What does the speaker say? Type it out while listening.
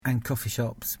And coffee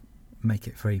shops, make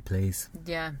it free, please.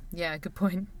 Yeah, good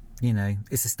point. You know,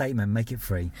 it's a statement, make it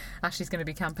free. Ashley's going to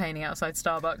be campaigning outside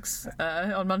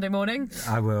Starbucks on Monday morning.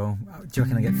 I will. Do you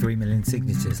reckon I get 3 million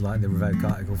signatures like the revoke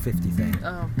Article 50 thing?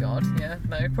 Oh, God, yeah.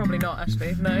 No, probably not,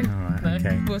 Ashley. No. All right, no.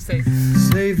 okay. We'll see.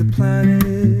 Save the planet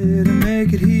and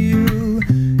make it heal.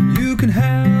 You can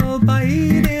help by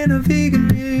eating a vegan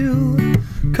meal.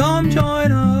 Come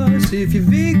join us if you're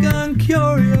vegan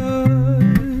curious.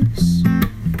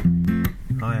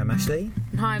 Hi, I'm Ashley.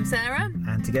 Hi, I'm Sarah.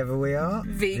 And together we are...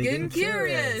 Vegan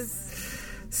Curious.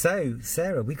 So,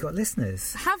 Sarah, we got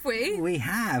listeners. Have we? We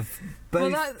have. Well,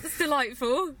 that's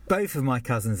delightful. Both of my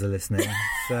cousins are listening,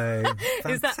 so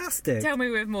Is fantastic. Tell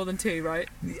me we have more than two, right?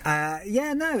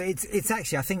 It's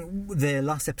actually, I think the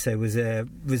last episode was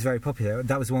very popular.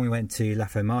 That was the one we went to La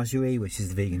Fromagerie, which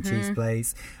is the vegan cheese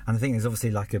place, and I think there's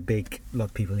obviously like a lot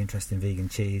of people interested in vegan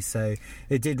cheese, so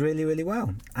it did really, really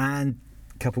well. And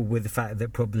coupled with the fact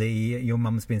that probably your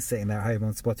mum's been sitting there at home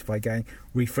on Spotify going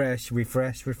refresh.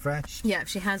 Yeah,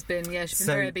 she has been. Yeah, she's been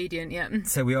very obedient. Yeah.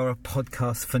 So we are a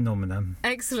podcast phenomenon.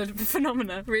 Excellent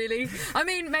phenomenon, really. I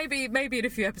mean, maybe in a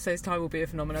few episodes' time we'll be a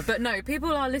phenomenon, but no,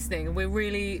 people are listening, and we're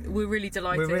really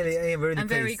delighted. We're really and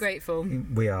very grateful.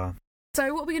 We are.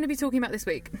 So, what are we going to be talking about this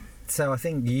week? So, I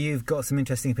think you've got some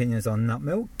interesting opinions on nut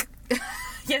milk.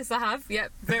 Yes, I have.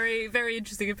 Yep, very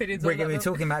interesting opinions. We're going to be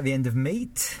talking about the end of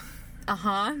meat.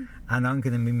 Uh-huh. And I'm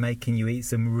going to be making you eat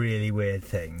some really weird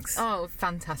things. Oh,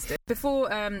 fantastic. Before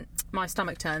my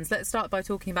stomach turns, let's start by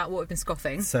talking about what we've been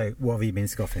scoffing. So, what have you been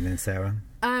scoffing then, Sarah?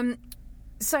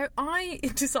 So I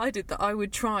decided that I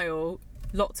would trial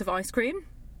lots of ice cream,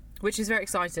 which is very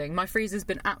exciting. My freezer's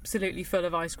been absolutely full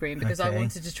of ice cream because I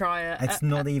wanted to try It's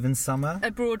not even summer?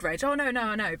 A broad range. Oh, no,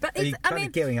 I know. But Are you kind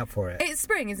of gearing up for it? It's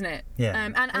spring, isn't it?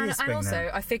 Yeah. And also, now.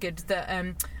 I figured that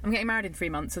I'm getting married in 3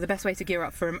 months, so the best way to gear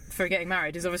up for getting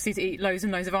married is obviously to eat loads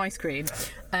and loads of ice cream.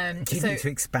 Do you need to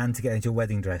expand to get into your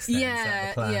wedding dress then?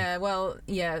 It's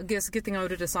a good thing I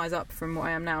ordered a size up from what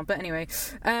I am now. But anyway,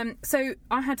 so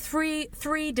I had three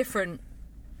different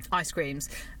ice creams.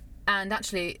 And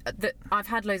actually, I've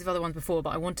had loads of other ones before, but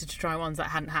I wanted to try ones that I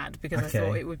hadn't had because I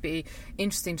thought it would be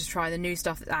interesting to try the new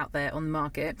stuff that's out there on the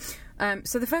market.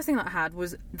 So the first thing that I had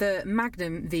was the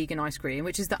Magnum vegan ice cream,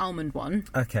 which is the almond one.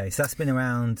 Okay, so that's been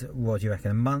around, what do you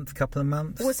reckon, a month, couple of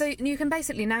months? Well, so you can buy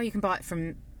it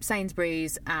from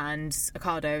Sainsbury's and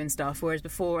Ocado and stuff, whereas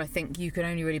before I think you could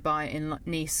only really buy it in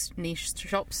niche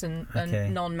shops and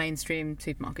non-mainstream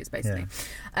supermarkets, basically.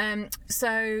 Yeah.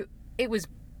 So it was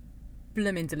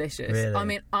blooming delicious. Really? I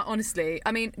mean, honestly,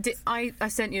 I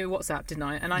sent you a WhatsApp, didn't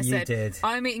I? And I said, did.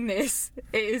 I'm eating this.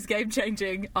 It is game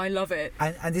changing. I love it.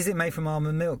 And is it made from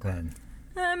almond milk then?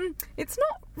 It's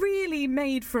not really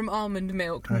made from almond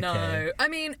milk. Okay. No. I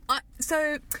mean,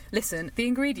 so listen, the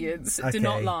ingredients do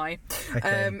not lie.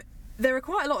 Okay. There are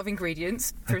quite a lot of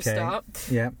ingredients for a start.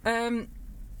 Yeah.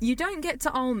 You don't get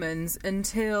to almonds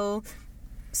until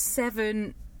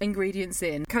 7 ingredients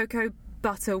in. Cocoa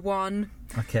butter 1.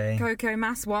 Okay. Cocoa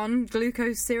mass 1,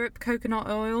 glucose syrup, coconut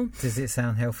oil. Does it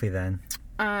sound healthy then?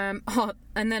 And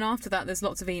then after that there's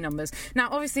lots of E numbers. Now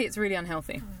obviously it's really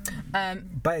unhealthy.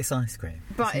 But it's ice cream.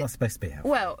 It's not supposed to be healthy.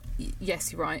 Well,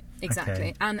 yes, you're right.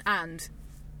 Exactly. Okay. And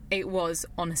it was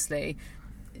honestly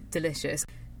delicious.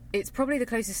 It's probably the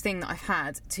closest thing that I've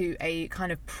had to a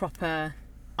kind of proper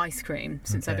ice cream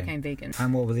since I became vegan.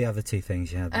 And what were the other 2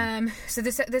 things you had then? So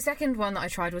the second one that I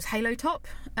tried was Halo Top.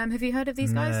 Have you heard of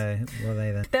these guys? No, what are they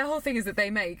then? Their whole thing is that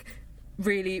they make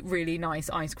really, really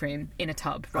nice ice cream in a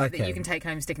tub, right, that you can take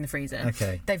home and stick in the freezer.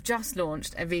 Okay. They've just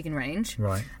launched a vegan range.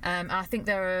 Right. I think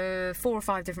there are 4 or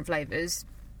 5 different flavours.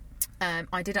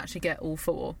 I did actually get all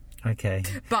 4. Okay.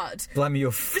 But blimey,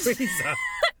 your freezer.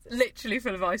 Literally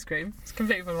full of ice cream. It's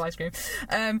completely full of ice cream.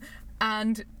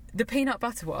 And the peanut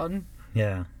butter one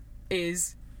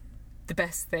is the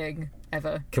best thing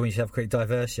ever. Can we just have a quick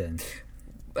diversion?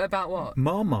 About what?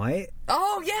 Marmite.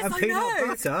 Oh, yes, and I peanut know.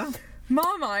 butter.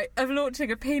 Marmite are launching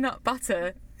a peanut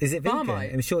butter. Is it vegan? Marmite.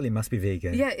 I mean, surely it must be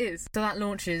vegan. Yeah, it is. So that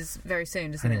launches very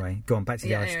soon, doesn't it? Anyway, go on, back to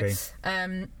the ice cream.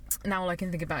 Now all I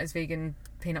can think about is vegan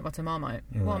peanut butter Marmite.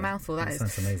 Yeah, what a mouthful that is.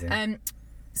 Sounds amazing.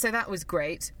 So that was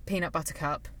great. Peanut butter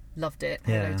cup. Loved it.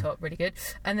 Yeah. Halo Top, really good.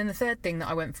 And then the third thing that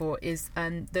I went for is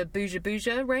the Bouja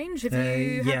Bouja range. Have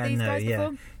you had these guys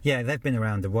before? Yeah, they've been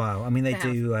around a while. I mean, they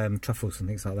do truffles and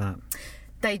things like that.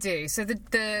 They do. So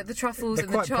the truffles They're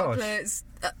and the chocolates.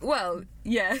 Well,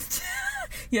 yes.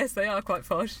 Yes, they are quite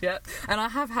posh, yeah. And I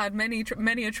have had many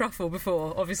a truffle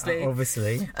before, obviously.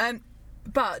 Obviously.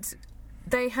 But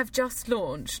they have just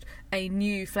launched a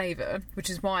new flavour, which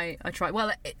is why I tried.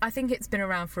 Well, I think it's been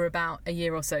around for about a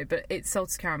year or so, but it's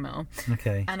salted caramel.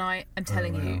 Okay. And I am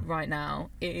telling you right now,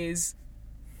 it is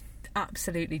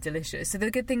absolutely delicious. So the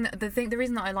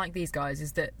reason that I like these guys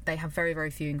is that they have very, very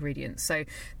few ingredients. So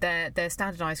their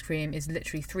standard ice cream is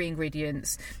literally 3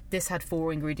 ingredients. This had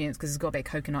 4 ingredients because it's got a bit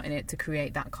of coconut in it to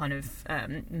create that kind of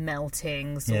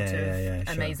melting sort of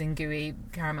amazing gooey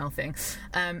caramel thing.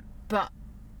 But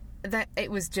it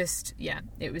was just,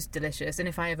 it was delicious. And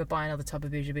if I ever buy another tub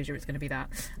of Bougie Bougie, it's going to be that.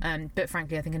 But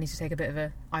frankly, I think I need to take a bit of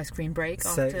a ice cream break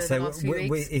after the last few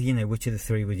weeks. Which of the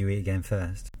 3 would you eat again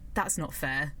first? That's not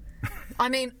fair. I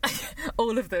mean,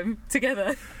 all of them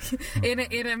together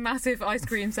in a massive ice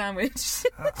cream sandwich.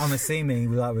 I'm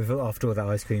assuming, after all that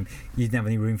ice cream, you didn't have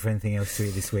any room for anything else to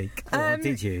eat this week. Or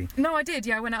did you? No, I did.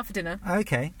 Yeah, I went out for dinner.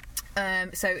 Okay.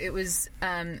 So it was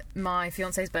my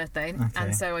fiance's birthday,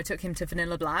 and so I took him to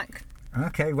Vanilla Black.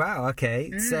 Okay, wow,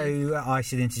 okay. So I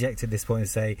should interject at this point and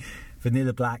say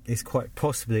Vanilla Black is quite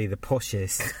possibly the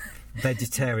poshest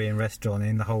vegetarian restaurant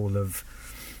in the whole of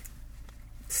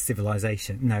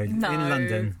civilization. No, in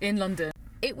London. In London.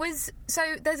 It was, so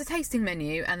there's a tasting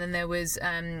menu, and then there was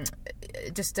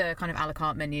just a kind of a la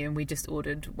carte menu, and we just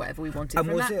ordered whatever we wanted.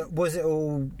 And was it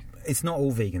all... It's not all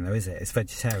vegan though, is it? It's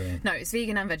vegetarian. No, it's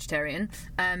vegan and vegetarian.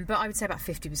 But I would say about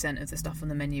 50% of the stuff on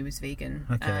the menu was vegan.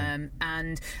 Okay.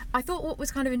 And I thought what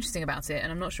was kind of interesting about it,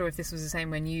 and I'm not sure if this was the same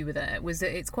when you were there, was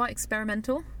that it's quite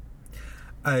experimental.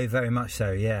 Oh, very much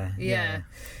so. Yeah.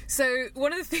 So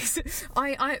one of the things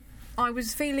I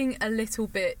was feeling a little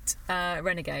bit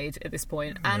renegade at this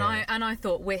point, and I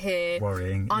thought, we're here.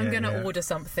 Worrying. I'm going to order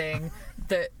something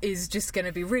that is just going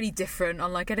to be really different,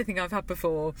 unlike anything I've had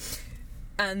before.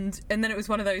 And then it was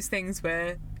one of those things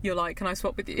where you're like, can I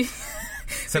swap with you?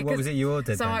 So what was it you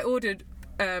ordered? So then? I ordered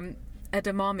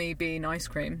edamame bean ice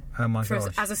cream. Oh my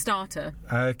gosh! As a starter.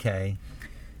 Okay,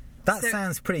 that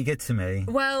sounds pretty good to me.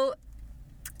 Well,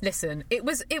 listen, it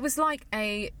was like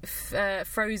a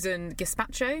frozen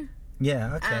gazpacho.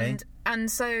 Yeah. Okay.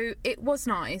 And so it was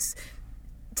nice.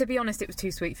 To be honest, it was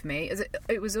too sweet for me.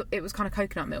 It was kind of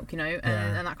coconut milk,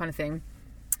 and that kind of thing.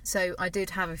 So I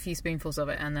did have a few spoonfuls of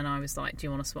it, and then I was like, do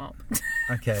you want to swap?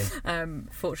 Okay.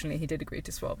 Fortunately, he did agree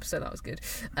to swap, so that was good.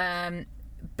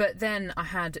 But then I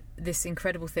had this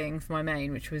incredible thing for my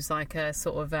main, which was like a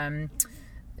sort of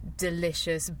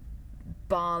delicious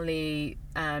barley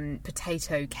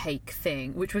potato cake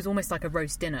thing, which was almost like a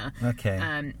roast dinner.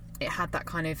 Okay. It had that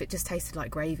kind of... It just tasted like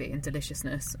gravy and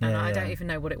deliciousness. And I don't even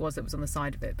know what it was that was on the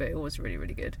side of it, but it was really,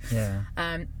 really good. Yeah.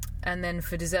 And then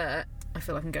for dessert... I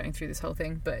feel like I'm going through this whole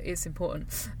thing, but it's important.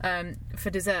 For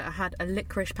dessert, I had a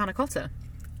licorice panna cotta.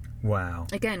 Wow.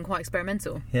 Again, quite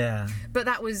experimental. Yeah. But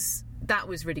that was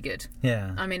really good.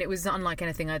 Yeah. I mean, it was unlike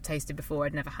anything I'd tasted before.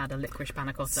 I'd never had a licorice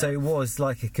panna cotta. So it was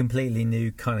like a completely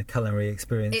new kind of culinary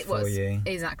experience for you.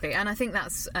 Exactly. And I think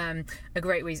that's a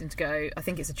great reason to go. I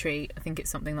think it's a treat. I think it's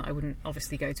something that I wouldn't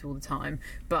obviously go to all the time.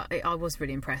 But I was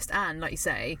really impressed. And, like you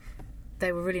say,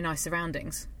 they were really nice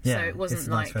surroundings. Yeah, so it wasn't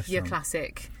like nice your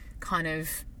classic... kind of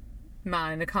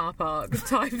man in a car park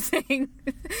type thing,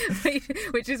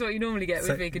 which is what you normally get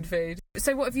with vegan food.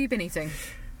 So what have you been eating?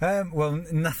 Well,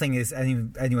 nothing is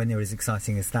anywhere near as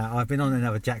exciting as that. I've been on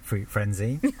another jackfruit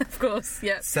frenzy. Of course,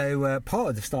 yeah. So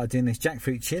Pod have started doing this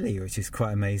jackfruit chili, which is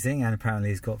quite amazing, and apparently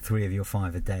has got 3 of your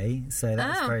 5 a day. So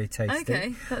that's very tasty.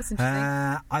 Okay, that's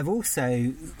interesting. I've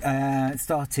also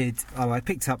started... I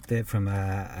picked up from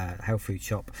a health food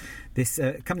shop. This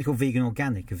company called Vegan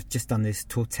Organic have just done this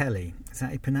tortelli. Is that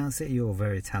how you pronounce it? You're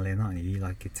very Italian, aren't you? You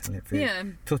like Italian food. Yeah.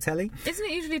 Tortelli? Isn't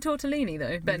it usually tortellini,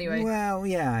 though? But anyway. Well,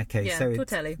 yeah, okay. Yeah, so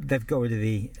tortelli. They've got rid of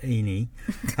the ini.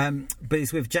 But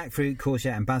it's with jackfruit,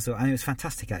 courgette and basil. And it was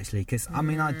fantastic, actually, because, I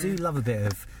mean, I do love a bit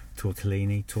of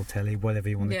tortelli, whatever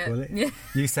you want to call it. Yeah.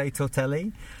 You say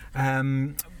tortelli.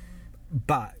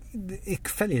 But... it's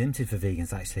fairly limited for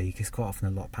vegans actually, because quite often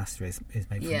a lot of pasta is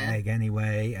made from egg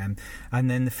anyway, and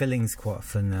then the fillings quite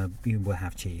often you will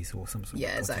have cheese or some sort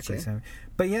of exactly cheese.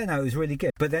 But it was really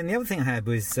good. But then the other thing I had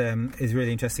was is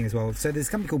really interesting as well. So there's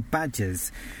a company called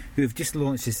Badgers who have just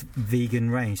launched this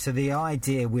vegan range. So the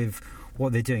idea with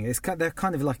what they're doing is they're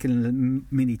kind of like in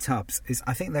mini tubs.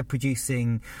 I think they're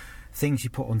producing things you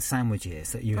put on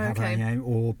sandwiches that you have,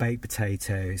 or baked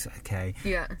potatoes. Okay.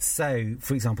 Yeah. So,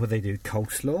 for example, they do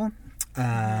coleslaw,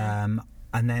 and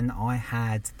then I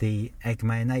had the egg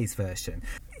mayonnaise version.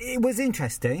 It was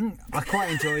interesting. I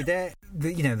quite enjoyed it.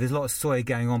 There's a lot of soy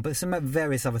going on, but some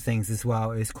various other things as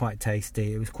well. It was quite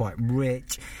tasty. It was quite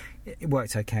rich. it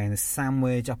worked okay in a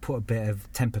sandwich. I put a bit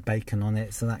of tempered bacon on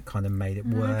it, so that kind of made it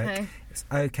work. Okay. It's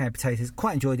okay. Potatoes,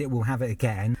 quite enjoyed it. We'll have it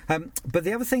again. But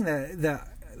the other thing that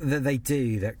they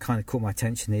do that kind of caught my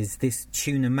attention is this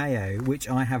tuna mayo, which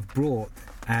I have brought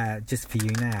just for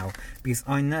you now, because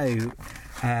I know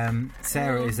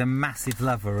Sarah is a massive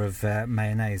lover of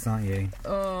mayonnaise, aren't you?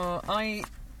 Oh,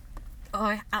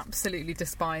 I absolutely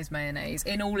despise mayonnaise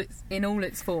in all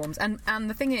its forms, and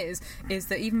the thing is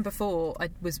that even before I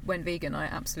went vegan, I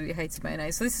absolutely hated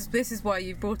mayonnaise. So this is why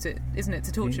you brought it, isn't it,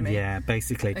 to torture me? Yeah,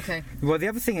 basically. Okay. Well, the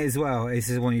other thing as well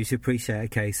is I want you to appreciate.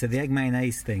 Okay, so the egg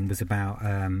mayonnaise thing was about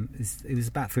it was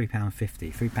about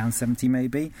 £3.50, £3.70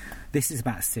 maybe. This is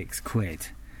about £6.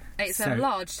 It's So a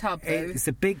large tub, though. It's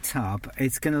a big tub.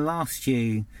 It's going to last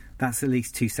you. That's at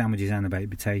least 2 sandwiches and a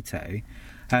baked potato.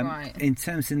 Right. In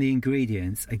terms of the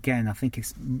ingredients, again, I think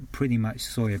it's pretty much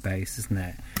soya based, isn't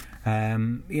it?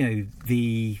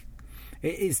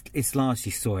 It's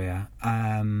largely soya,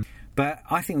 but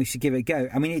I think we should give it a go.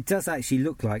 I mean, it does actually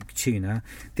look like tuna.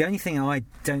 The only thing I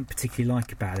don't particularly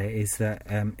like about it is that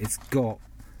it's got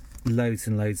loads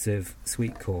and loads of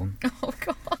sweet corn. Oh,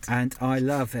 God. And I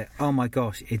love it. Oh, my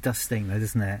gosh, it does stink though,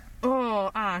 doesn't it? Oh,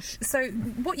 Ash. So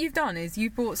what you've done is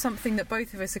you've brought something that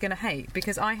both of us are going to hate,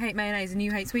 because I hate mayonnaise and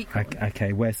you hate sweet corn.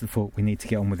 Okay, where's the fork? We need to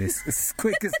get on with this as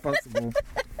quick as possible.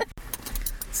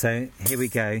 So, here we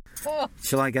go. Oh,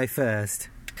 Shall I go first?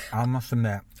 I must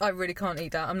admit, I really can't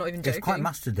eat that. I'm not even joking. it's quite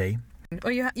mustardy. Oh,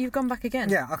 you've gone back again?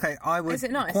 Yeah, okay, I would Is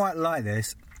it nice? quite like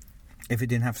this if it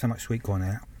didn't have so much sweet corn in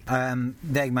it.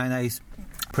 The egg mayonnaise,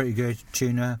 pretty good.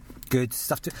 Tuna, good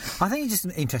stuff to... I think it's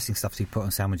just interesting stuff to put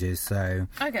on sandwiches, so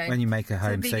Okay. when you make a It's a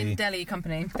home, vegan deli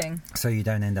company thing. so you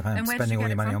don't end up And where'd spending you all get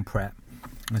your it money from? on prep.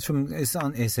 It's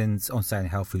on sale in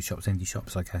health food shops, indie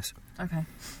shops, I guess. Okay.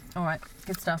 All right.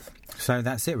 Good stuff. So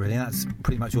that's it, really. That's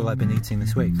pretty much all I've been eating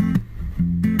this week.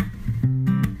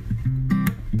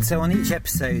 So on each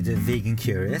episode of Vegan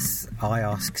Curious, I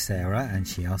ask Sarah and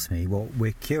she asks me what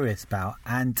we're curious about.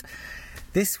 And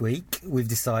this week we've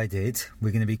decided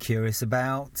we're going to be curious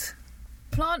about...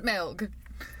 Plant milk.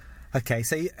 Okay,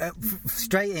 so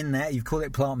straight in there, you call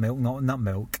it plant milk, not nut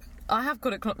milk. I have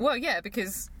got it. Well, yeah,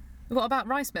 because what about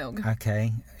rice milk?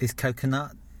 Okay, is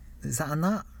coconut... Is that a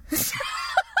nut?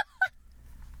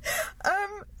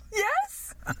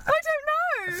 Yes. I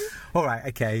don't know. All right,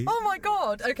 okay. Oh my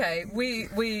God. Okay,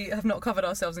 we have not covered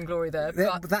ourselves in glory there.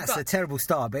 But That's a terrible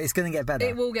start, but it's going to get better.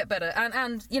 It will get better.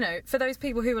 And you know, for those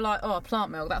people who are like, oh,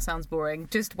 plant milk, that sounds boring.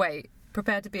 Just wait.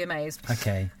 Prepare to be amazed.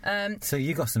 Okay. So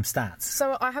you got some stats.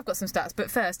 So I have got some stats,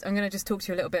 but first I'm going to just talk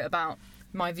to you a little bit about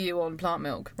my view on plant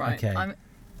milk. Right. Okay.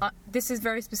 This is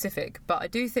very specific, but I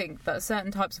do think that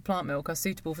certain types of plant milk are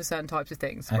suitable for certain types of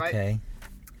things. Right. Okay.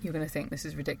 You're going to think this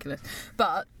is ridiculous,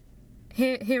 but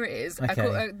here it is.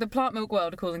 Okay. The plant milk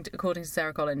world, according to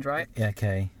Sarah Collins, right? Yeah,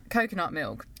 okay. Coconut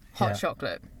milk, hot Yeah.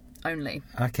 chocolate, only.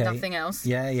 Okay. Nothing else.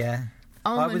 Yeah.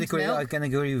 Almond I would agree. milk. I'm going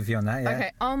to agree with you on that. Yeah.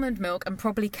 Okay, almond milk and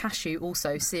probably cashew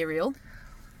also, cereal.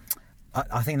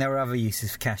 I think there are other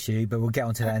uses for cashew, but we'll get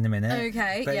onto that in a minute.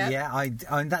 Okay, But yeah.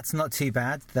 yeah, that's not too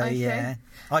bad. Though, Okay. yeah,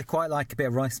 I quite like a bit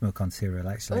of rice milk on cereal,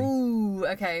 actually. Ooh,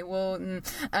 okay. Well,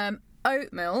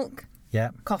 oat milk,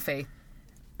 Yeah, coffee,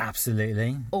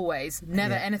 absolutely. always.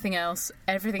 Never Yeah. anything else.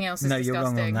 Everything else is No,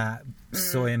 disgusting. you're wrong on that.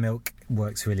 Soya milk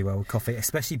works really well with coffee,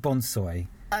 especially bonsai.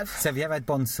 So have you ever had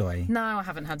bonsai? No, I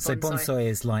haven't had bonsai. So bonsai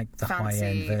is like the Fancy.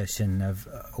 high-end version of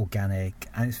organic,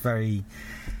 and it's very...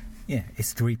 Yeah,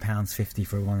 it's £3.50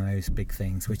 for one of those big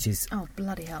things, which is Oh,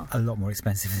 bloody hell. a lot more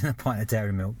expensive than a pint of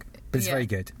dairy milk. But it's Yeah. very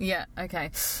good. Yeah, okay.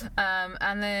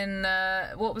 And then,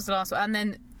 what was the last one? And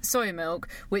then soy milk,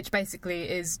 which basically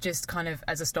is just kind of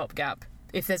as a stopgap.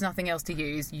 If there's nothing else to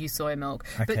use soy milk.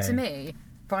 But Okay. to me,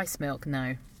 rice milk,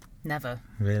 no. Never.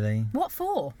 Really? What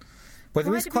for? Well,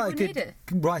 there Why is do quite a people good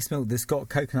need rice milk that's got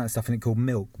coconut stuff in it called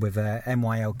Milk with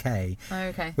MYLK, Oh,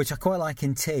 okay. which I quite like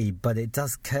in tea, but it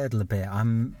does curdle a bit.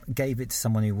 I gave it to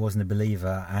someone who wasn't a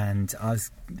believer, and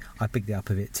I picked it up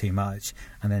a bit too much,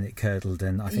 and then it curdled,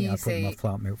 and I think You I put them see, off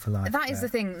plant milk for life. That is but- the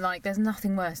thing. Like, there's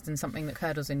nothing worse than something that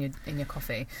curdles in your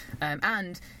coffee.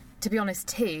 And to be honest,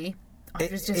 tea. I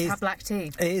It just is- have black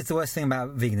tea. It is the worst thing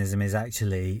about veganism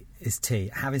is tea.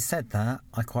 Having said that,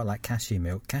 I quite like cashew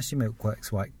milk. Cashew milk works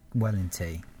quite well in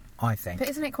tea, I think. But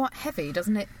isn't it quite heavy?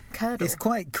 Doesn't it curdle? It's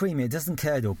quite creamy. It doesn't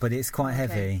curdle, but it's quite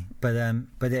heavy. But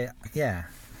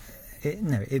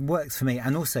it works for me.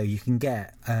 And also, you can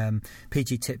get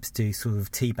PG Tips do sort of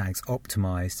tea bags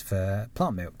optimised for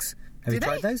plant milks. Have Do you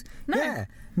tried they? those? No. Yeah.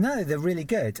 No, they're really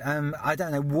good. I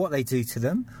don't know what they do to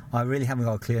them. I really haven't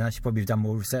got a clue. And I should probably have done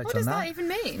more research What on does that. that even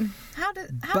mean? How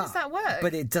does that work?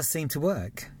 But it does seem to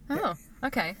work. Oh,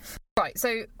 okay. Right,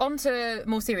 so on to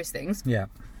more serious things. Yeah.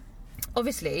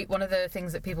 Obviously, one of the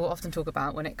things that people often talk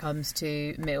about when it comes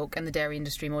to milk and the dairy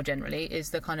industry more generally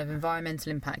is the kind of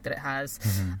environmental impact that it has,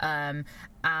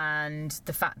 and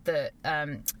the fact that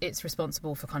it's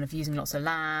responsible for kind of using lots of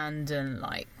land and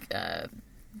like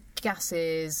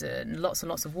gases and lots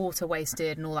of water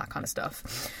wasted and all that kind of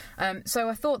stuff. So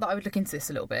I thought that I would look into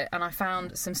this a little bit, and I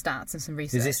found some stats and some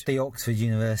research. Is this the Oxford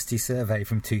University survey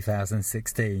from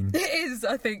 2016? It is,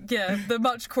 I think, yeah, the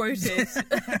much quoted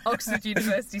Oxford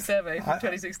University survey from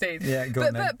 2016. Yeah, go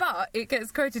on then. But it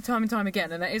gets quoted time and time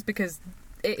again, and that is because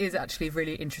it is actually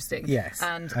really interesting. Yes.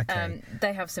 And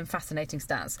they have some fascinating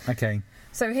stats. Okay.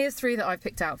 So here's 3 that I've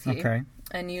picked out for you. Okay.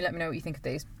 And you let me know what you think of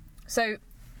these. So,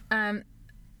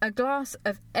 a glass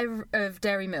of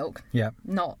dairy milk,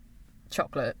 not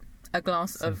chocolate, a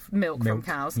glass of milk from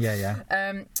cows,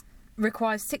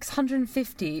 requires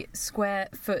 650 square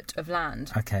foot of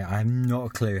land. Okay, I have not a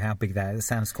clue how big that is. It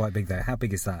sounds quite big though. How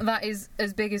big is that? That is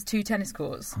as big as 2 tennis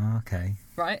courts. Okay.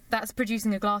 Right? That's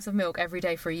producing a glass of milk every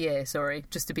day for a year, sorry,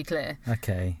 just to be clear.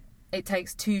 Okay. It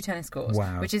takes 2 tennis courts,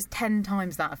 which is 10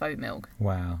 times that of oat milk.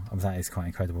 Wow, that is quite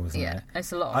incredible, isn't it? Yeah,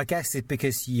 it's a lot. I guess it's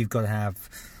because you've got to have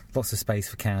lots of space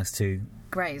for cows to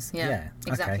graze. Yeah,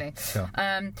 exactly. Okay, sure.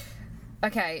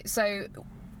 Okay, so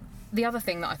the other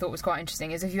thing that I thought was quite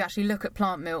interesting is if you actually look at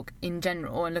plant milk in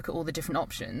general and look at all the different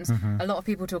options, a lot of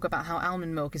people talk about how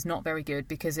almond milk is not very good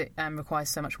because it requires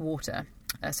so much water.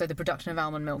 So the production of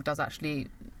almond milk does actually,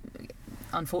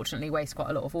 unfortunately, waste quite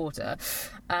a lot of water.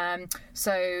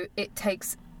 So it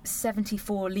takes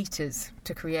 74 litres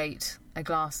to create a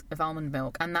glass of almond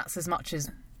milk, and that's as much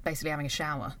as basically having a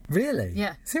shower. Really?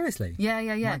 Yeah. Seriously? Yeah.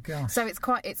 My gosh. So it's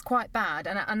quite bad,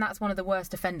 and that's one of the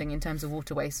worst offending in terms of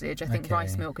water wastage. I think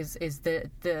rice milk is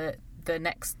the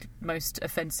next most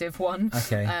offensive one.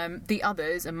 Okay. The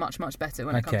others are much better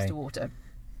when it comes to water.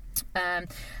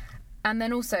 And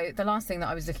then also, the last thing that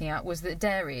I was looking at was that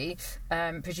dairy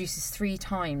produces 3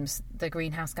 times the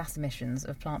greenhouse gas emissions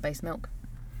of plant-based milk.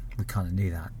 We kind of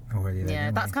knew that already.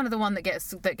 Yeah, that's kind of the one that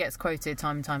gets quoted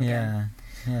time and time again.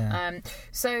 Yeah.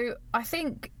 So I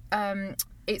think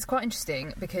it's quite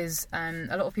interesting because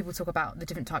a lot of people talk about the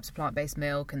different types of plant-based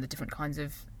milk and the different kinds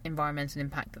of environmental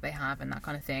impact that they have and that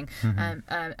kind of thing.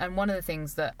 And one of the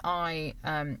things that I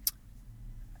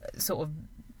sort of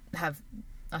have,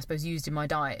 I suppose, used in my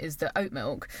diet is that oat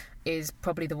milk is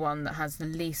probably the one that has the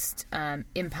least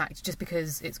impact, just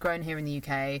because it's grown here in the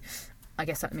UK. I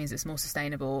guess that means it's more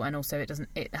sustainable, and also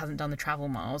it hasn't done the travel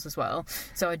miles as well.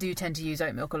 So I do tend to use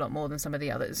oat milk a lot more than some of the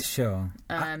others. Sure.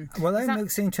 Well, oat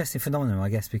milk's an interesting phenomenon, I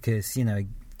guess, because,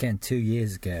 again, 3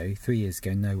 years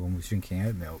ago, no one was drinking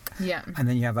oat milk. Yeah. And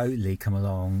then you have Oatly come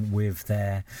along with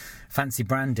their fancy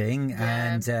branding,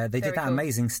 and they did that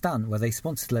amazing stunt where they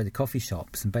sponsored a load of coffee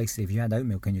shops, and basically if you had oat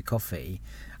milk in your coffee,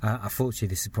 unfortunately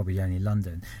this is probably only in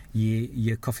London,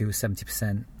 your coffee was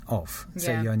 70% off.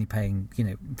 So you're only paying,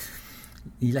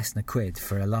 less than £1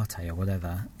 for a latte or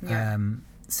whatever. Yeah.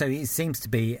 So it seems to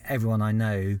be everyone I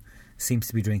know seems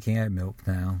to be drinking oat milk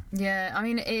now. Yeah, I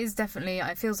mean, it is definitely,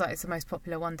 it feels like it's the most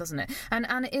popular one, doesn't it? And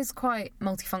it is quite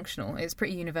multifunctional. It's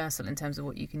pretty universal in terms of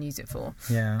what you can use it for.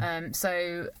 Yeah.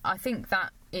 So I think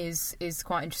that is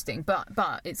quite interesting. But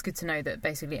it's good to know that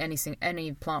basically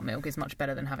any plant milk is much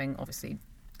better than having, obviously.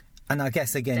 And I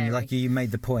guess, again, dairy. like you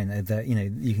made the point that,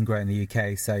 you can grow in the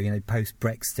UK, so,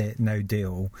 post-Brexit, no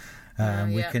deal.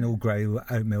 We can all grow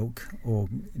oat milk or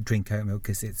drink oat milk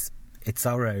because it's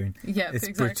our own. Yeah, it's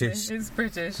exactly. British. It's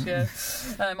British, yeah.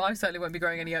 I certainly won't be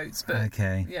growing any oats, but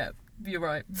yeah, you're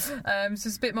right. So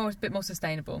it's a bit more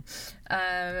sustainable.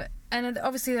 And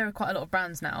obviously there are quite a lot of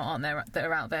brands now, aren't there, that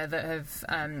are out there that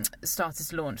have started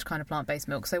to launch kind of plant-based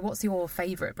milk. So what's your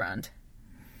favourite brand?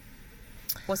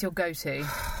 What's your go-to?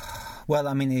 Well,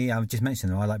 I mean, I've just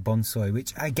mentioned them. I like Bonsoy,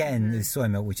 which again is soy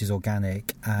milk, which is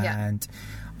organic, and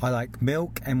I like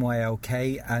Milk,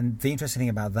 MYLK, and the interesting thing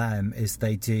about them is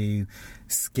they do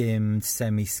skimmed,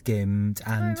 semi-skimmed,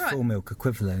 and full milk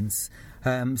equivalents.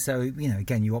 So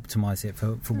again, you optimise it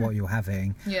for what you're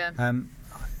having. Yeah.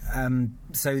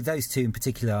 So those two in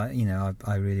particular,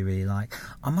 I really, really like.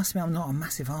 I must admit, I'm not a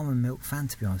massive almond milk fan,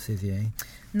 to be honest with you.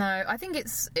 No, I think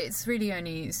it's really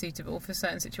only suitable for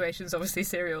certain situations. Obviously,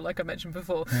 cereal, like I mentioned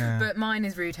before. Yeah. But mine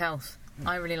is Rude Health.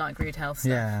 I really like Rude Health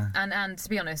stuff. Yeah. And to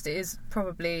be honest, it is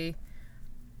probably,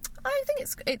 I think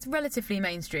it's relatively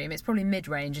mainstream. It's probably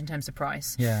mid-range in terms of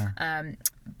price. Yeah.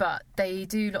 But they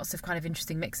do lots of kind of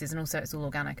interesting mixes, and also it's all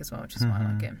organic as well, which is why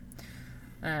I like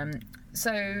it.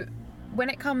 So when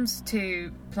it comes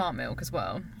to plant milk as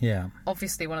well, yeah,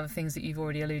 obviously one of the things that you've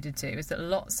already alluded to is that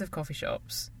lots of coffee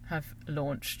shops have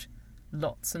launched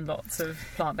lots and lots of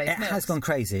plant-based It milks. has gone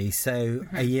crazy. So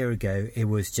a year ago, it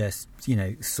was just,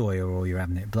 soya or you're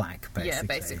having it black, basically. Yeah,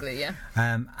 basically, yeah.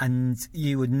 And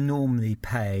you would normally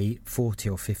pay 40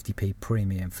 or 50p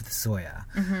premium for the soya.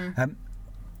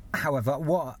 However,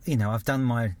 I've done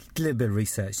my little bit of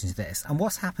research into this, and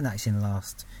what's happened actually in the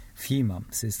last few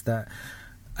months is that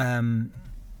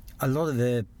a lot of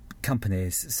the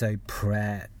companies, so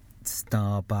Pret,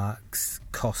 Starbucks,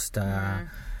 Costa,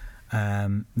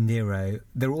 Nero,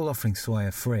 they're all offering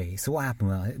soya free. So what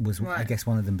happened was, I guess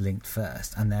one of them blinked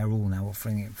first, and they're all now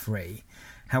offering it free.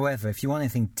 However, if you want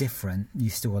anything different, you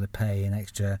still got to pay an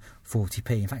extra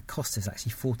 40p. In fact, Costa's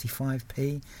actually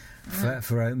 45p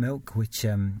for oat milk, which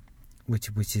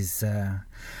is.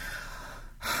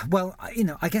 Well,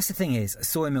 I guess the thing is,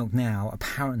 soy milk now,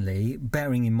 apparently,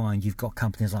 bearing in mind you've got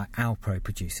companies like Alpro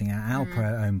producing it.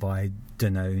 Alpro owned by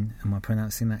Danone, am I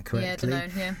pronouncing that correctly?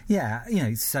 Yeah, Danone,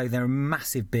 Yeah, so they're a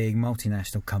massive, big,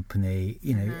 multinational company.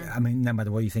 I mean, no matter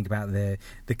what you think about the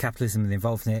capitalism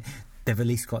involved in it, they've at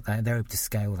least got that. They're able to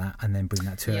scale that and then bring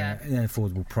that to an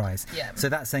affordable price. Yeah. So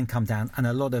that's then come down, and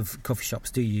a lot of coffee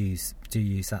shops do use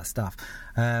that stuff.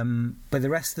 But the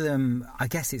rest of them, I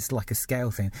guess it's like a scale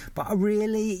thing. But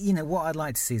really, what I'd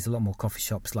like to see is a lot more coffee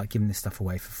shops like giving this stuff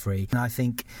away for free. And I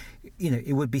think,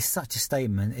 it would be such a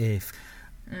statement if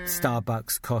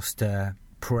Starbucks, Costa,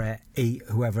 Pret,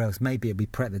 whoever else, maybe it'd be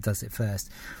Pret that does it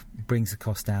first, brings the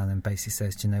cost down and basically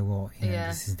says, do you know what,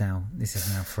 this is now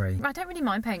free. I don't really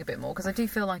mind paying a bit more because I do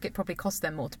feel like it probably costs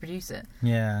them more to produce it.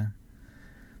 Yeah.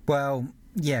 Well,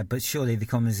 yeah, but surely the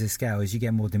economies of scale, as you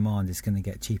get more demand, it's going to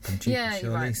get cheaper and cheaper,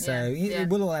 surely. Right. So it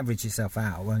will all average itself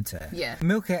out, won't it? Yeah.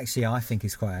 Milk, actually, I think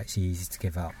is quite easy to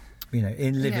give up.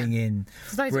 In living in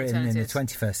Britain in the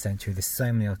 21st century, there's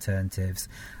so many alternatives.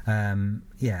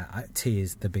 Tea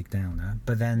is the big downer.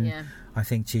 But then I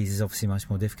think cheese is obviously much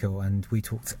more difficult, and we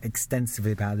talked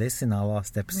extensively about this in our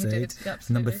last episode. We did,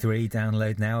 absolutely. Number 3,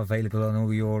 download now, available on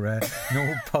all your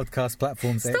normal podcast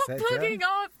platforms, Stop plugging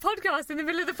our podcast in the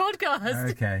middle of the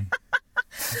podcast. Okay.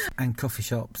 And coffee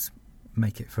shops,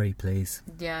 make it free, please.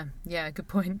 Yeah, good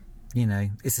point.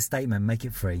 It's a statement, make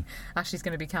it free. Ashley's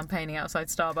going to be campaigning outside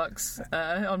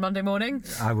Starbucks on Monday morning.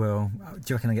 I will. Do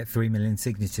you reckon I get 3 million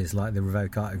signatures like the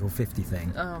revoke Article 50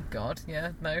 thing? Oh, God,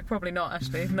 yeah. No, probably not,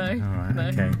 Ashley. No. All right, no.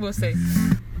 okay. We'll see.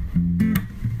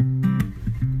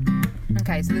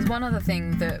 Okay, so there's one other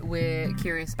thing that we're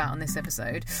curious about on this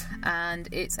episode, and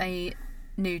it's a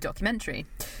new documentary.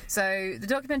 So the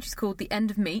documentary is called The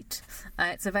End of Meat.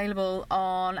 It's available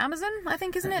on Amazon, I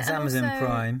think, isn't it? It's and Amazon also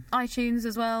Prime. iTunes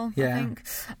as well, Yeah. I think.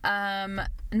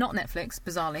 Not Netflix,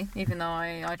 bizarrely, even though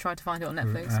I tried to find it on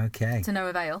Netflix. Okay. To no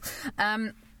avail.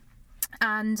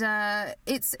 And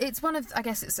it's one of, I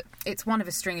guess it's one of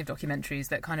a string of documentaries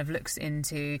that kind of looks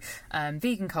into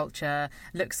vegan culture,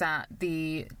 looks at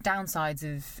the downsides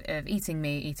of eating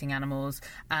meat, eating animals,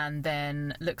 and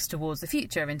then looks towards the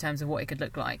future in terms of what it could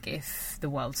look like if the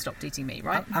world stopped eating meat,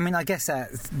 right? I mean, I guess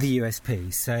that's the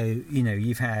USP. So,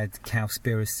 you've had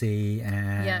Cowspiracy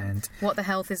and... Yeah. What the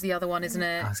Health is the other one, isn't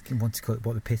it? I want to call it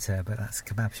What the Pitta, but that's a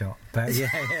kebab shop. But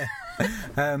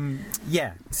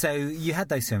yeah. So you had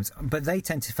those films, but they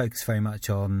tend to focus very much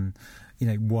on,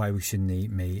 why we shouldn't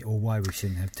eat meat or why we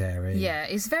shouldn't have dairy. Yeah,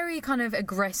 it's very kind of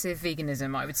aggressive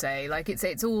veganism, I would say. Like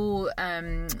it's all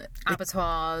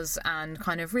abattoirs and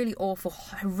kind of really awful,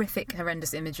 horrific,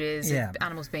 horrendous images of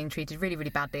animals being treated really,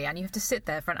 really badly, and you have to sit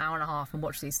there for an hour and a half and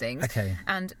watch these things. Okay.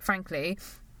 And frankly,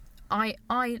 I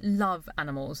love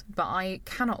animals, but I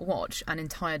cannot watch an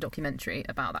entire documentary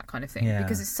about that kind of thing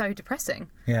because it's so depressing.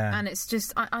 Yeah. And it's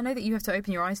just, I know that you have to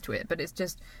open your eyes to it, but it's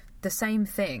just the same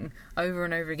thing over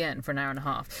and over again for an hour and a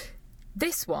half.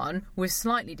 This one was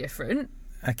slightly different.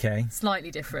 Okay. Slightly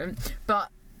different. But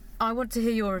I want to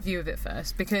hear your review of it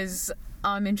first because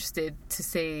I'm interested to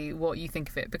see what you think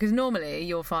of it. Because normally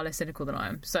you're far less cynical than I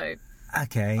am. So...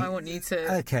 Okay. I want you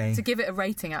to give it a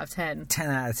rating out of 10. 10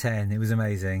 out of 10. It was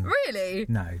amazing. Really?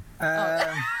 No.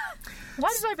 Why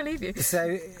did I believe you?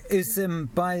 So it was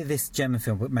by this German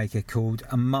filmmaker called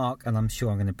Mark, and I'm sure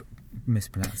I'm going to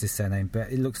mispronounce his surname, but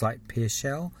it looks like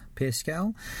Pierschel.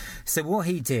 So what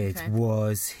he did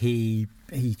was he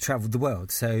travelled the world.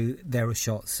 So there are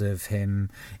shots of him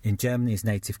in Germany, his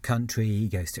native country. He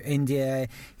goes to India,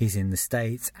 he's in the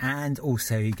States, and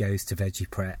also he goes to Veggie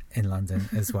Pret in London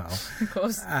as well. Of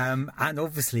course. And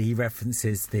obviously he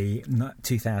references the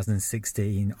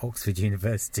 2016 Oxford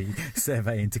University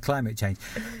survey into climate change.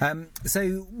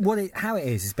 So how it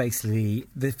is basically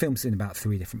the film's in about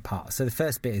 3 different parts. So the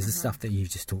first bit is the stuff that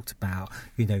you've just talked about,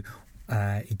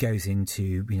 It goes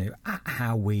into,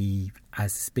 how we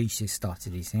as a species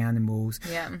started eating animals,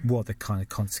 what the kind of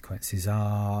consequences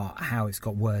are, how it's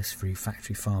got worse through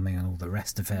factory farming and all the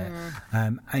rest of it,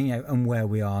 and where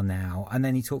we are now. And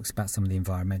then he talks about some of the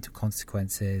environmental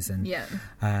consequences, and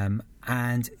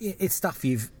it's stuff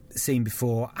you've seen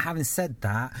before. Having said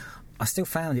that, I still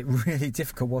found it really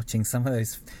difficult watching some of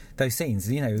those scenes.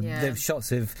 The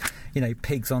shots of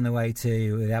pigs on their way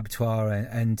to the abattoir,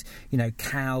 and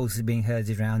cows being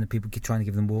herded around and people trying to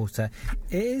give them water.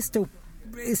 It's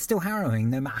still harrowing,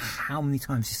 no matter how many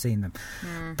times you've seen them.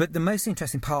 But the most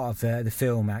interesting part of the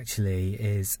film actually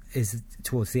is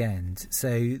towards the end.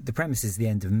 So the premise is the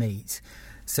end of meat.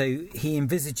 So he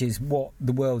envisages what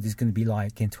the world is going to be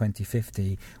like in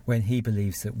 2050, when he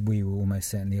believes that we will almost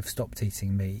certainly have stopped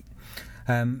eating meat.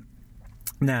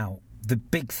 Now, the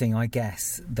big thing, I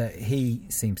guess, that he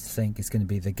seems to think is going to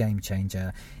be the game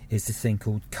changer is this thing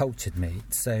called cultured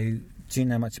meat. So do you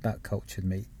know much about cultured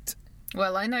meat?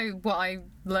 Well, I know what I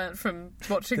learnt from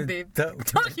watching the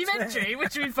documentary,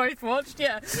 which we both watched,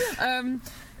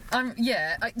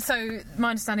 so my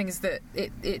understanding is that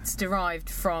it's derived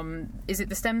from, is it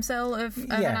the stem cell of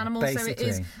an animal? Basically. So it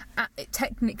is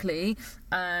technically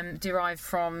derived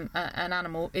from an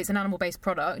animal. It's an animal-based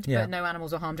product, but no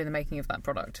animals were harmed in the making of that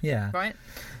product. Yeah. Right?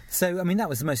 So, that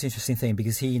was the most interesting thing,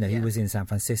 because he was in San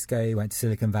Francisco, he went to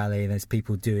Silicon Valley, and there's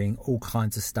people doing all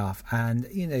kinds of stuff. And,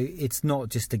 it's not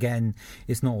just,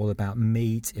 it's not all about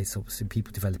meat, it's obviously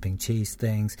people developing cheese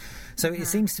things. So it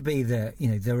seems to be that,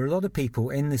 there are a lot of people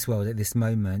in this world at this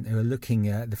moment who are looking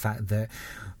at the fact that,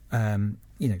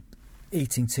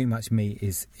 eating too much meat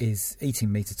is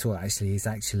eating meat at all actually is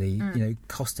actually,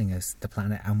 costing us the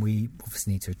planet, and we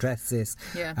obviously need to address this.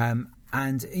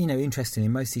 And, interestingly,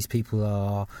 most of these people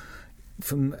are,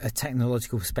 from a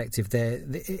technological perspective,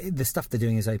 the stuff they're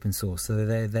doing is open source. So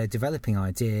they're developing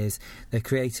ideas, they're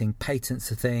creating patents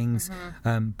for things,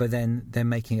 but then they're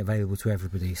making it available to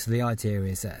everybody. So the idea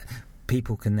is that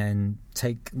people can then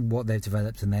take what they've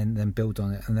developed and then build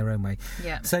on it in their own way.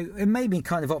 So it made me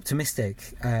kind of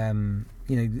optimistic,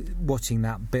 watching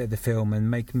that bit of the film, and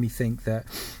making me think that,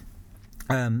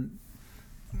 we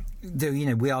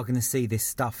are going to see this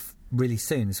stuff really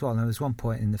soon as well. And there was one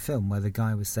point in the film where the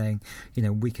guy was saying,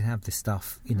 we can have this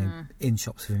stuff, in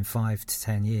shops within 5 to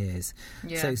 10 years.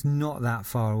 So it's not that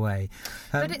far away.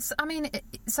 But it's,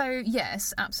 so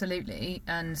yes, absolutely.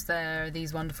 And there are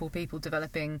these wonderful people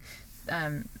developing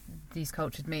these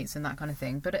cultured meats and that kind of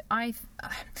thing. But I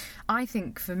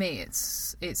think for me,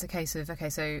 it's a case of, okay,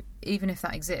 so even if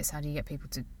that exists, how do you get people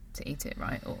to eat it,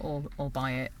 right, or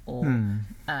buy it, or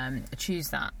choose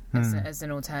that as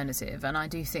an alternative? And I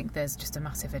do think there's just a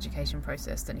massive education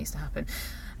process that needs to happen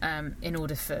in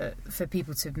order for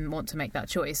people to want to make that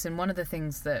choice. And one of the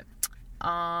things that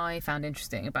I found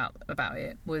interesting about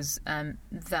it was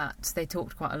that they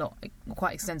talked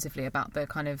quite extensively about the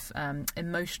kind of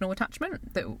emotional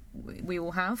attachment that we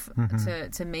all have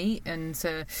to meat and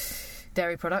to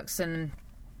dairy products. And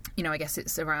I guess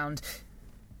it's around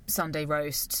Sunday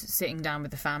roast, sitting down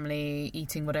with the family,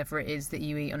 eating whatever it is that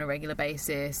you eat on a regular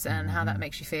basis, and how that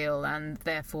makes you feel, and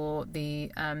therefore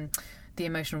the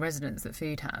emotional resonance that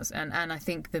food has, and I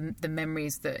think the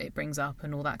memories that it brings up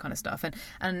and all that kind of stuff.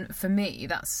 And for me,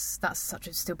 that's such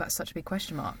a big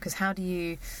question mark, because how do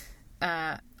you,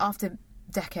 after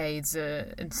decades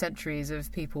and centuries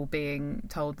of people being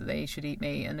told that they should eat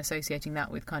meat and associating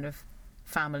that with kind of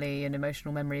family and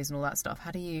emotional memories and all that stuff,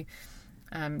 how do you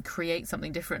create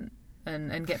something different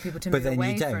and get people to move away from...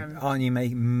 But then you don't. Aren't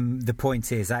you the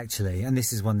point is, actually, and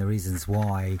this is one of the reasons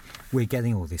why we're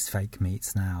getting all this fake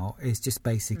meats now, is just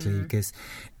basically because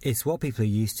it's what people are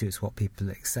used to, it's what people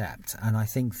accept. And I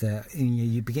think that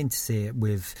you begin to see it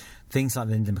with things like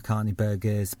Linda McCartney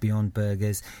burgers, Beyond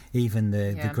Burgers, even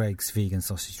the Greggs vegan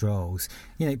sausage rolls.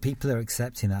 People are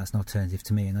accepting that as an alternative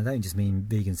to meat. And I don't just mean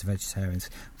vegans and vegetarians,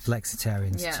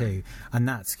 flexitarians too. And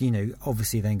that's,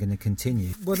 obviously then going to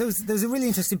continue. Well, there was a really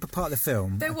interesting part of the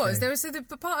film. There was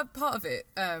the part of it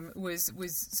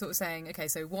was sort of saying, okay,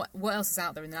 so what else is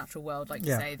out there in the natural world, like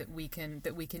you say, that we can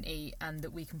eat and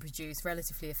that we can produce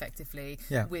relatively effectively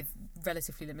with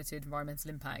relatively limited environmental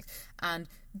impact. And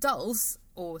dulse,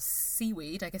 or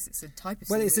seaweed, I guess it's a type of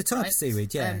seaweed. Well, it's a type of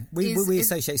seaweed, we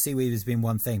associate seaweed as being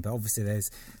one thing, but obviously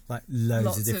there's like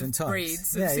lots of different types.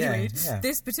 Breeds of seaweed.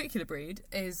 This particular breed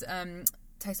is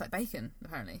tastes like bacon,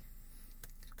 apparently.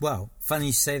 Well, funny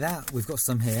you say that. We've got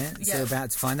some here, so we're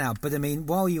about to find out. But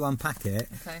while you unpack it,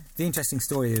 the interesting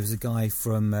story, there was a guy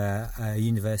from a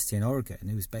university in Oregon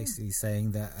who was basically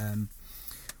saying that,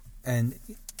 and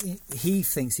he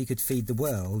thinks he could feed the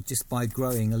world just by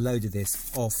growing a load of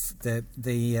this off the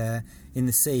in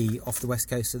the sea off the west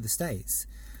coast of the States.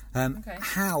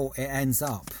 How it ends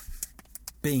up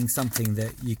being something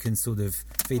that you can sort of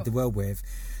feed the world with.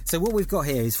 So what we've got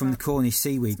here is from the Cornish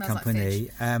Seaweed Company.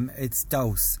 Like it's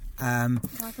dulse. Can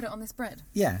I put it on this bread?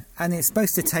 Yeah, and it's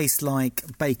supposed to taste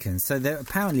like bacon. So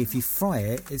apparently if you fry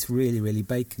it, it's really, really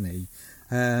bacony.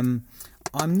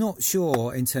 I'm not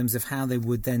sure in terms of how they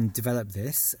would then develop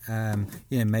this.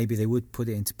 Maybe they would put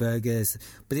it into burgers.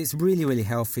 But it's really, really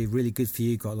healthy, really good for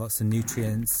you, got lots of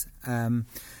nutrients.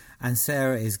 And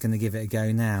Sarah is going to give it a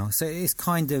go now. So it's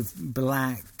kind of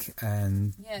black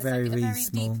and very, like very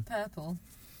small. Deep purple.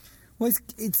 Well,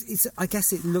 it's. I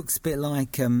guess it looks a bit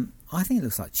like. I think it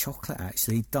looks like chocolate,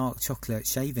 actually, dark chocolate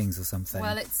shavings or something.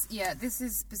 Well, this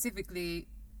is specifically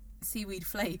seaweed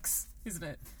flakes, isn't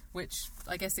it? Which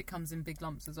I guess it comes in big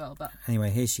lumps as well. But anyway,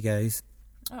 here she goes.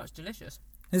 Oh, it's delicious.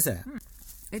 Is it?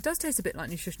 It does taste a bit like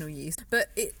nutritional yeast, but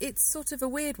it's sort of a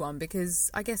weird one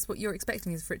because I guess what you're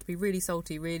expecting is for it to be really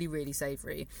salty, really, really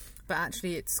savoury, but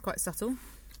actually it's quite subtle,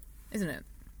 isn't it?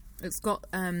 It's got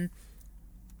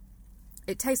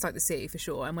it tastes like the sea for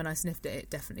sure, and when I sniffed it, it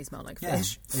definitely smelled like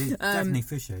fish. It's definitely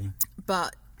fishy.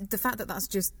 But the fact that that's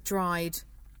just dried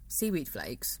seaweed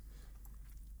flakes,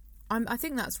 I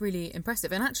think that's really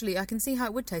impressive. And actually, I can see how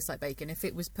it would taste like bacon if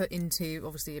it was put into,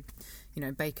 obviously,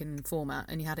 bacon format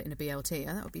and you had it in a BLT.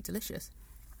 That would be delicious.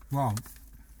 Well,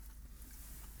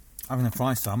 I'm going to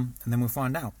fry some and then we'll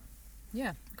find out.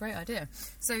 Yeah, great idea.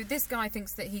 So this guy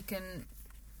thinks that he can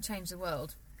change the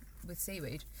world with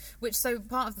seaweed, so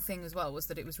part of the thing as well was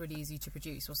that it was really easy to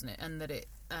produce, wasn't it? And that it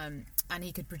and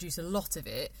he could produce a lot of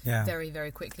it very,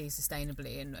 very quickly,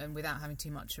 sustainably, and without having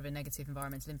too much of a negative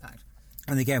environmental impact.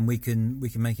 And again, we can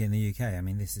make it in the UK. I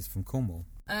mean, this is from Cornwall.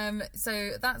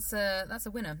 So that's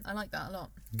a winner. I like that a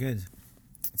lot. Good.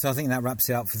 So I think that wraps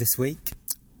it up for this week.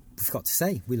 We forgot to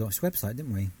say, we launched a website,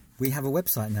 didn't we? We have a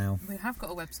website now. We have got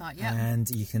a website, yeah. And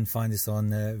you can find us on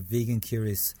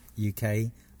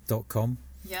vegancuriousuk.com.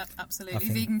 Yep, absolutely.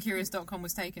 Vegancurious.com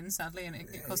was taken, sadly, and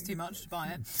it cost too much to buy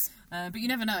it. But you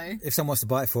never know. If someone wants to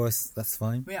buy it for us, that's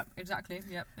fine. Yep, exactly.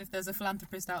 Yep. If there's a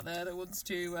philanthropist out there that wants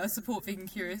to support Vegan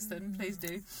Curious, then please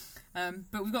do.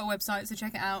 But we've got a website, so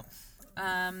check it out.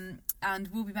 And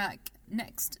we'll be back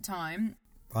next time.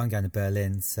 I'm going to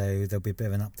Berlin, so there'll be a bit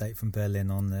of an update from Berlin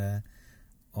on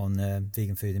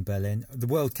vegan food in Berlin. The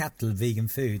world capital of vegan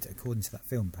food, according to that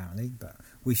film, apparently, but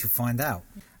we shall find out.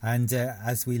 And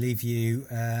as we leave you,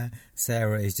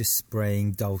 Sarah is just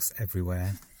spraying dulse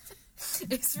everywhere.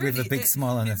 It's really, with a big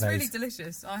smile on her face. It's really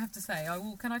delicious, I have to say.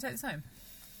 Can I take this home?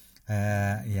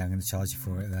 Yeah, I'm going to charge you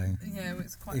for it, though. Yeah,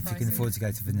 it's quite If pricey. you can afford to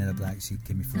go to Vanilla Black, she'd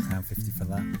give me £4.50 for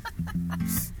that.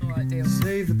 All right, deal.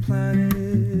 Save the planet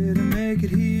and make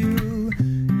it heal.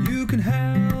 You can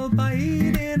help by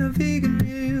eating a vegan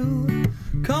meal.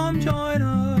 Come join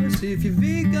us if you're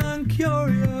vegan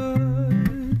curious.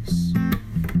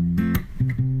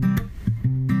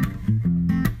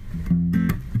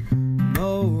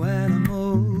 No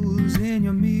animals in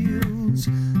your meals.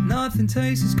 Nothing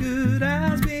tastes as good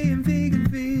as being vegan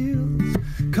feels.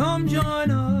 Come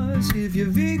join us if you're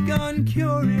vegan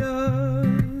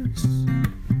curious.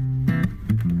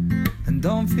 And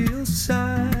don't feel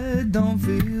sad, don't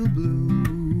feel blue.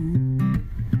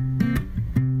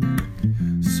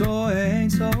 Soy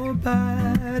ain't so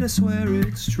bad, I swear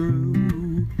it's true.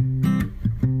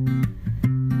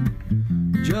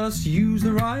 Just use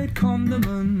the right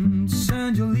condiments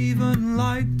and you'll even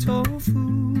like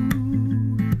tofu.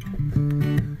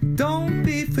 Don't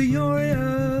be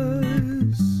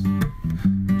furious,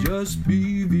 just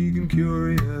be vegan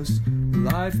curious.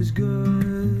 Life is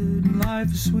good,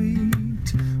 life is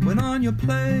sweet. When on your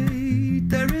plate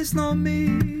there is no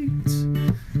meat.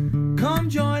 Come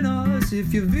join us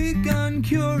if you're vegan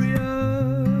curious.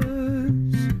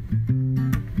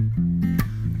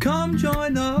 Come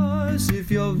join us if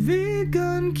you're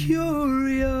vegan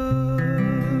curious.